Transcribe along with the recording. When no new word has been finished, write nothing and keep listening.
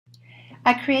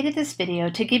I created this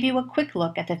video to give you a quick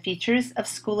look at the features of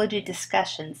Schoology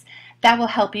discussions that will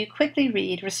help you quickly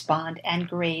read, respond, and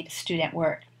grade student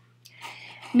work.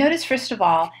 Notice first of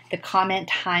all the comment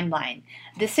timeline.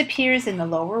 This appears in the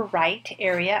lower right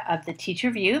area of the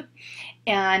teacher view,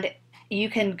 and you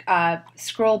can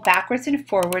scroll backwards and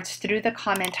forwards through the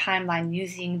comment timeline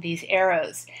using these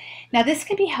arrows. Now this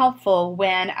can be helpful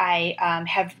when I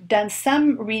have done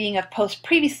some reading of posts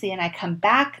previously and I come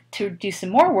back to do some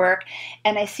more work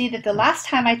and I see that the last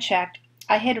time I checked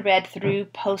I had read through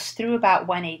posts through about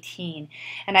 118,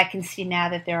 and I can see now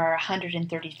that there are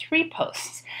 133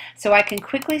 posts. So I can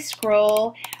quickly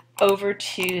scroll over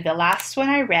to the last one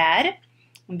I read,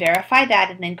 verify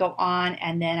that, and then go on,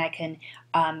 and then I can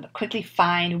quickly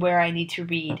find where I need to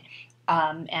read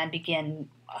and begin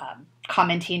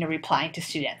commenting or replying to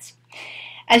students.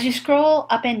 As you scroll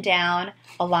up and down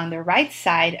along the right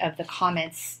side of the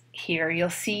comments here, you'll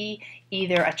see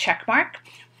either a check mark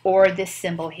or this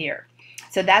symbol here.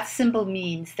 So that symbol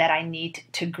means that I need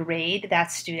to grade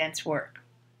that student's work.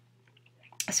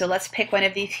 So let's pick one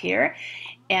of these here,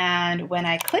 and when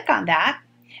I click on that,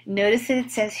 notice that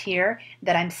it says here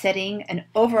that I'm setting an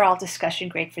overall discussion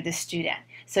grade for this student.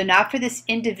 So not for this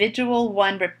individual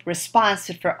one response,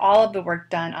 but for all of the work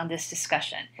done on this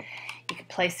discussion. You can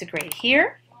place the grade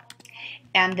here,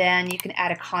 and then you can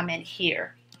add a comment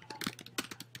here.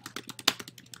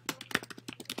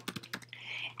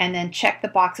 And then check the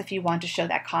box if you want to show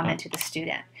that comment to the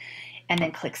student, and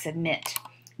then click Submit.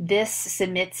 This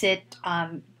submits it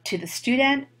to the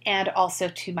student and also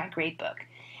to my gradebook.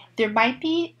 There might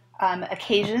be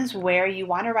occasions where you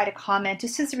want to write a comment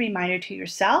just as a reminder to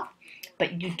yourself,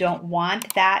 but you don't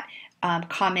want that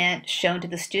comment shown to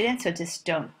the student, so just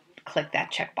don't click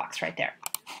that checkbox right there.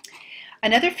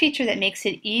 Another feature that makes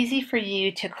it easy for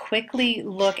you to quickly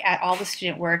look at all the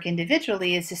student work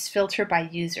individually is this filter by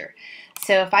user.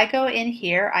 So if I go in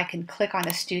here, I can click on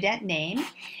a student name,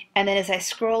 and then as I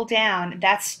scroll down,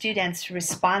 that student's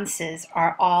responses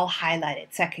are all highlighted.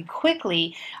 So I can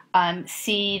quickly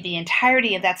see the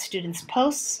entirety of that student's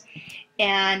posts.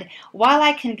 And while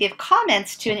I can give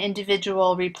comments to an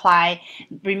individual reply,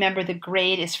 remember the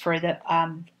grade is for the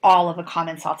all of the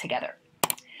comments altogether.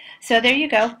 So there you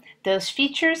go. Those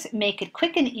features make it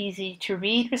quick and easy to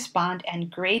read, respond, and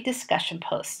grade discussion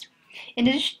posts.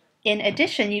 In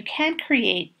addition, you can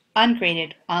create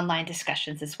ungraded online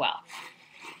discussions as well.